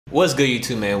What's good,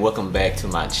 YouTube, man? Welcome back to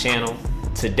my channel.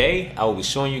 Today I will be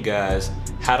showing you guys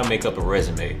how to make up a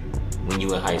resume when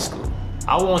you in high school.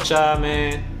 I want y'all,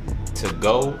 man, to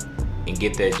go and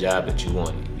get that job that you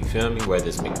wanted. You feel me? Whether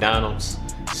it's McDonald's,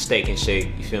 Steak and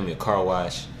Shake, you feel me, a car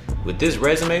wash. With this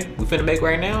resume we finna make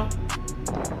right now,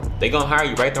 they gonna hire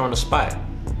you right there on the spot.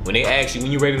 When they ask you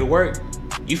when you ready to work,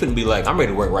 you finna be like, I'm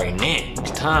ready to work right now. What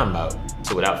you talking about?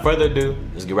 So without further ado,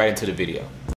 let's get right into the video.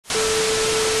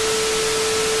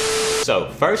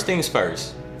 So first things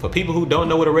first, for people who don't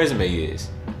know what a resume is,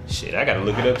 shit, I gotta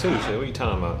look it up too. Shit, what are you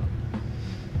talking about?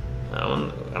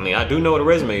 I do know what a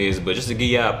resume is, but just to give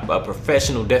y'all a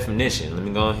professional definition, let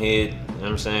me go ahead, you know what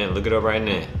I'm saying, look it up right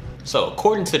now. So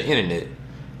according to the internet,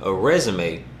 a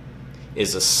resume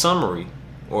is a summary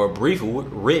or a brief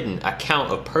written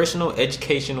account of personal,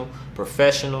 educational,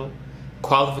 professional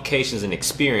qualifications and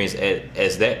experience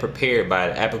as that prepared by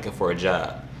the applicant for a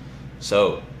job.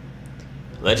 So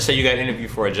let's just say you got an interview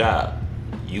for a job.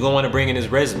 You're gonna want to bring in this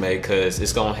resume because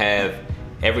it's gonna have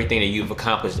everything that you've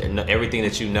accomplished and everything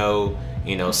that you know,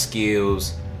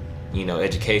 skills,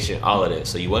 education, all of that.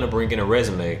 So you want to bring in a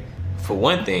resume. For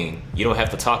one thing, you don't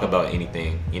have to talk about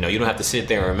anything. You don't have to sit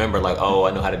there and remember like, oh,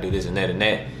 I know how to do this and that and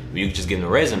that. You can just give them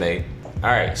a resume.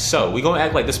 All right, so we're gonna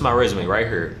act like this is my resume right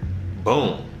here.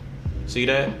 Boom. See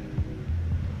that?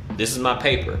 This is my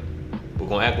paper. We're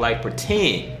gonna act like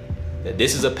pretend that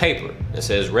this is a paper that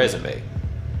says resume,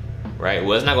 right?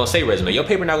 Well, it's not gonna say resume. Your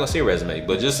paper not gonna say resume,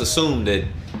 but just assume that,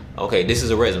 okay, this is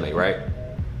a resume, right?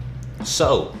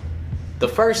 So the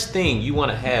first thing you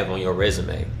wanna have on your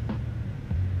resume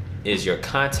is your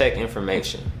contact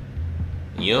information.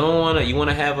 You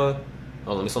wanna have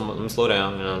let me slow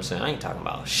down, you know what I'm saying? I ain't talking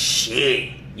about shit.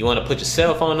 You wanna put your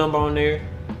cell phone number on there,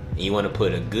 and you wanna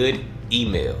put a good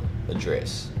email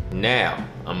address. Now,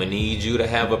 I'm gonna need you to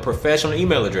have a professional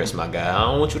email address, my guy. I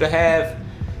don't want you to have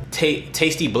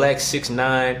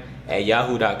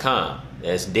tastyblack69@yahoo.com.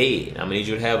 That's dead. I'm gonna need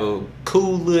you to have a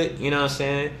cool look, you know what I'm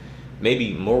saying?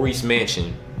 Maybe Maurice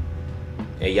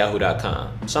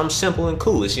Mansion@yahoo.com. Something simple and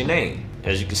cool. It's your name.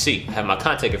 As you can see, I have my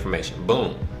contact information.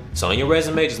 Boom. So on your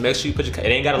resume, just make sure you put it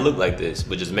ain't gotta look like this,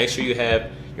 but just make sure you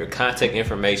have your contact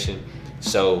information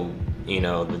so,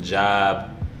 the job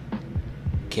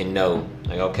can know,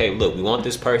 like, okay, look, we want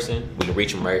this person, we can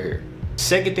reach them right here.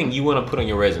 Second thing you want to put on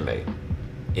your resume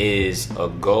is a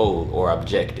goal or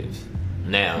objective.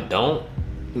 Now, don't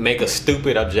make a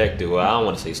stupid objective. Well, I don't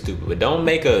want to say stupid, but don't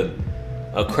make a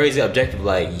crazy objective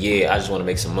like, yeah, I just want to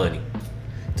make some money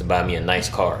to buy me a nice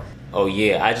car. Oh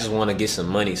yeah, I just want to get some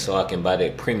money so I can buy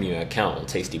that premium account on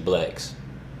Tasty Blacks.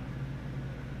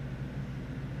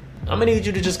 I'm gonna need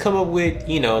you to just come up with,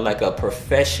 like a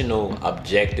professional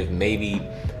objective, maybe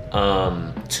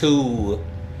to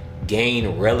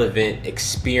gain relevant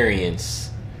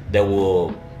experience that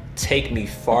will take me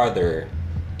farther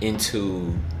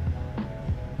into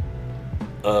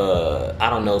I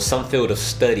don't know, some field of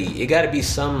study. It gotta be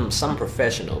some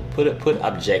professional. Put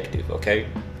objective, okay?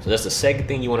 So that's the second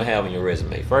thing you wanna have on your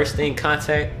resume. First thing,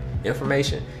 contact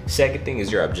information. Second thing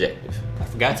is your objective. I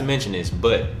forgot to mention this,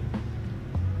 but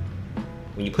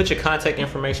when you put your contact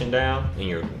information down and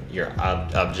your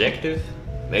objective,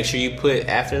 make sure you put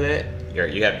after that,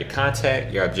 you have your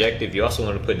contact, your objective. You also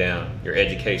want to put down your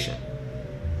education.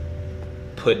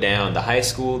 Put down the high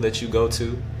school that you go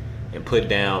to, and put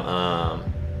down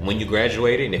when you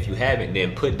graduated, and if you haven't,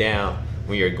 then put down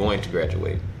when you're going to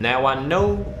graduate. Now I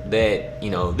know that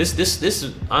this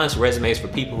is honest resumes for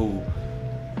people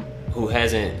who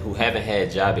haven't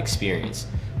had job experience.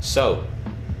 So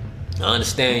I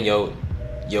understand your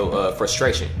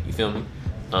frustration, you feel me?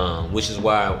 Which is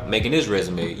why making this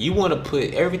resume, you want to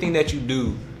put everything that you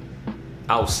do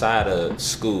outside of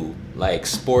school, like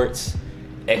sports,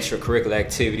 extracurricular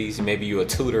activities. Maybe you're a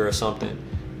tutor or something.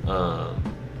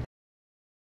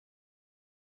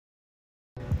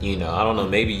 I don't know,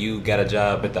 maybe you got a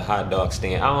job at the hot dog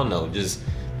stand. I don't know, just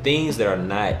things that are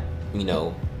not,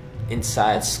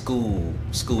 inside school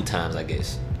times, I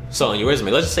guess. So on your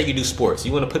resume, let's just say you do sports.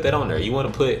 You want to put that on there. You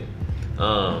want to put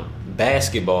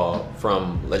basketball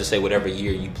from, let's just say, whatever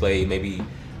year you played. Maybe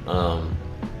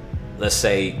let's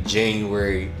say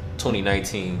January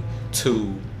 2019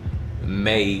 to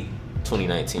May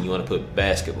 2019. You want to put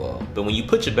basketball. But when you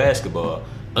put your basketball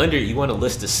under, you want to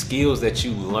list the skills that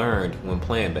you learned when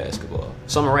playing basketball.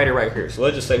 So I'm gonna write it right here. So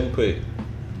let's just say we put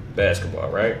basketball,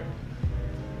 right?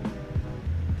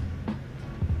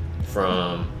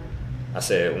 From, I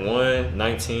said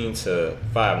 1/19 to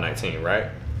 5/19,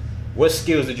 right? What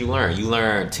skills did you learn? You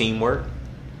learned teamwork,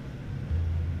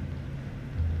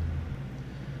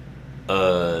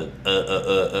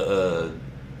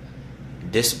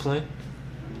 discipline,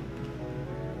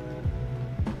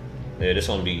 Yeah, this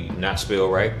gonna be not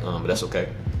spelled right, but that's okay.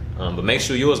 But make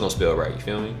sure yours gonna spell right, you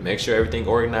feel me? Make sure everything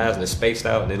organized and it's spaced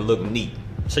out and it look neat.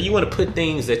 So you wanna put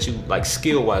things that you, like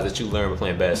skill-wise, that you learn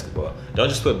playing basketball. Don't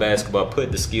just put basketball,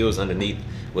 put the skills underneath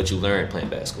what you learned playing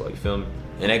basketball, you feel me?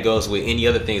 And that goes with any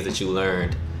other things that you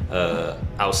learned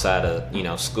outside of, you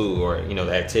know, school or, you know,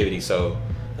 the activity. So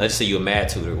let's say you're a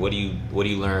math tutor. What do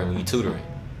you learn when you're tutoring?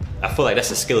 I feel like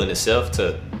that's a skill in itself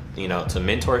to, you know, to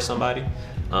mentor somebody.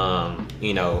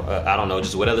 You know, I don't know,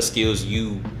 just what other skills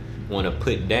you want to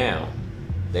put down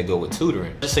that go with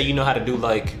tutoring. Just say you know how to do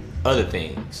like other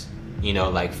things, you know,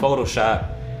 like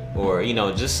Photoshop, or, you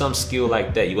know, just some skill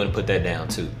like that. You want to put that down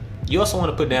too. You also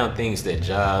want to put down things that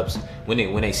jobs, when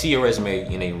they see your resume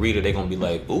and they read it, they're gonna be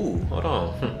like, ooh, hold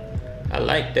on, I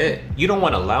like that. You don't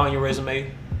want to lie on your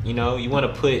resume. You know, you want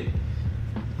to put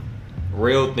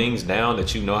real things down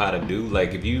that you know how to do.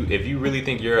 Like if you really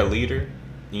think you're a leader,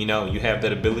 you know, you have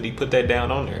that ability, put that down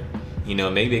on there. You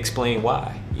know, maybe explain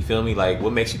why. You feel me? Like,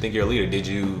 what makes you think you're a leader? Did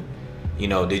you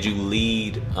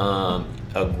lead a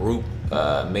group,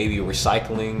 maybe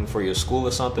recycling for your school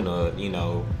or something? Or, you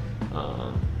know,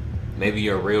 maybe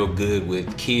you're real good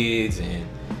with kids, and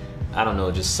I don't know,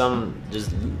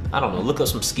 I don't know, look up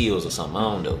some skills or something. I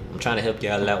don't know. I'm trying to help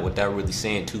y'all out without really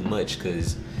saying too much,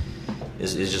 because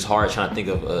it's just hard trying to think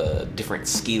of different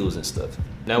skills and stuff.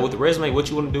 Now with the resume, what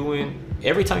you want to do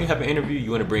every time you have an interview, you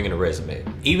want to bring in a resume.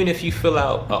 Even if you fill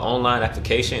out an online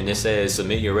application and it says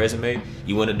submit your resume,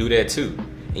 you want to do that too.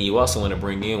 And you also want to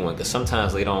bring in one, because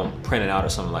sometimes they don't print it out or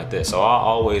something like that. So I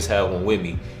always have one with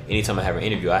me. Anytime I have an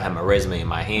interview, I have my resume in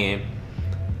my hand.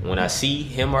 When I see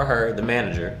him or her, the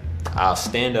manager, I'll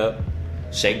stand up,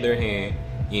 shake their hand,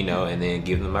 you know, and then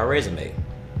give them my resume.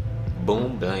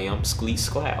 Boom, bam, skleet,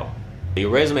 sklow. Your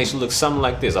resume should look something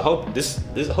like this. I hope this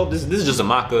is just a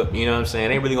mock-up, you know what I'm saying?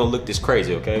 It ain't really gonna look this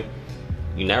crazy, okay?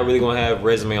 You're not really gonna have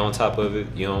resume on top of it.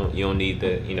 You don't need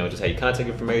that, you know, just have your contact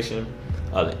information,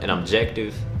 an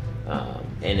objective,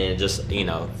 and then just, you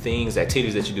know,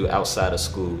 activities that you do outside of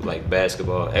school, like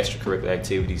basketball, extracurricular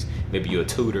activities. Maybe you're a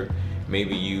tutor,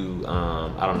 maybe you,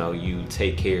 I don't know, you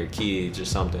take care of kids or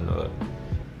something, or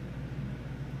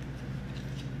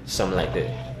something like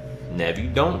that. Now, if you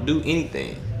don't do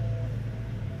anything,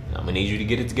 I'm gonna need you to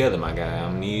get it together, my guy. I'm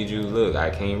gonna need you, look, I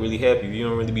can't really help you. You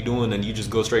don't really be doing nothing. You just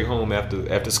go straight home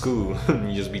after school.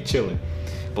 You just be chilling,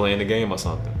 playing the game or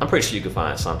something. I'm pretty sure you can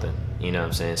find something, you know what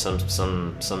I'm saying?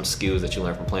 Some skills that you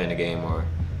learn from playing the game, or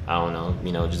I don't know,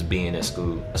 you know, just being at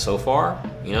school. So far,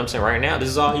 you know what I'm saying, right now, this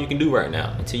is all you can do right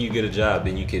now. Until you get a job,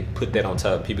 then you could put that on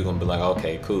top. People gonna be like,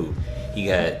 okay, cool. He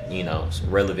got, you know,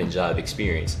 some relevant job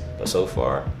experience. But so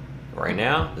far, right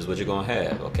now, this is what you're gonna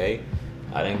have, okay?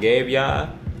 I done gave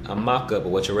y'all a mock-up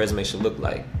of what your resume should look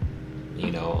like.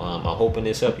 You know, I'm hoping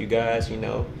this helped you guys, you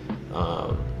know.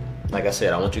 Like I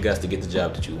said, I want you guys to get the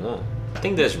job that you want. I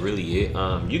think that's really it.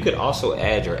 You could also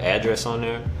add your address on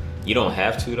there. You don't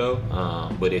have to though,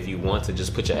 but if you want to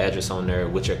just put your address on there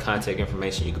with your contact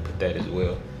information, you can put that as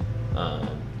well.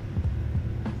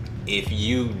 If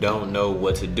you don't know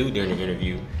what to do during the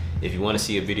interview, if you want to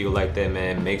see a video like that,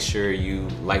 man, make sure you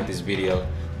like this video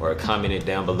or comment it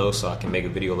down below so I can make a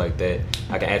video like that.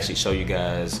 I can actually show you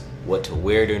guys what to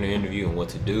wear during the interview and what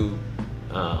to do,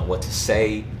 what to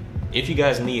say. If you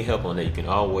guys need help on that, you can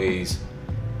always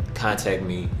contact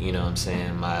me, you know what I'm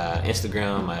saying? My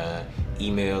Instagram, my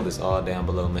email is all down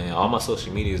below, man. All my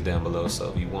social media is down below,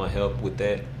 so if you want help with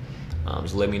that,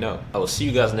 just let me know. I will see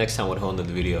you guys next time with a whole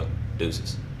nother video.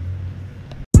 Deuces.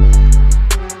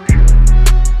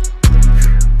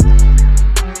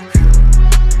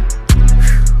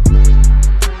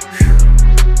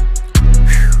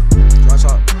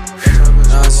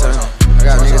 I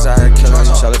got niggas out here killing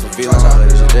each other for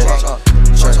feelings.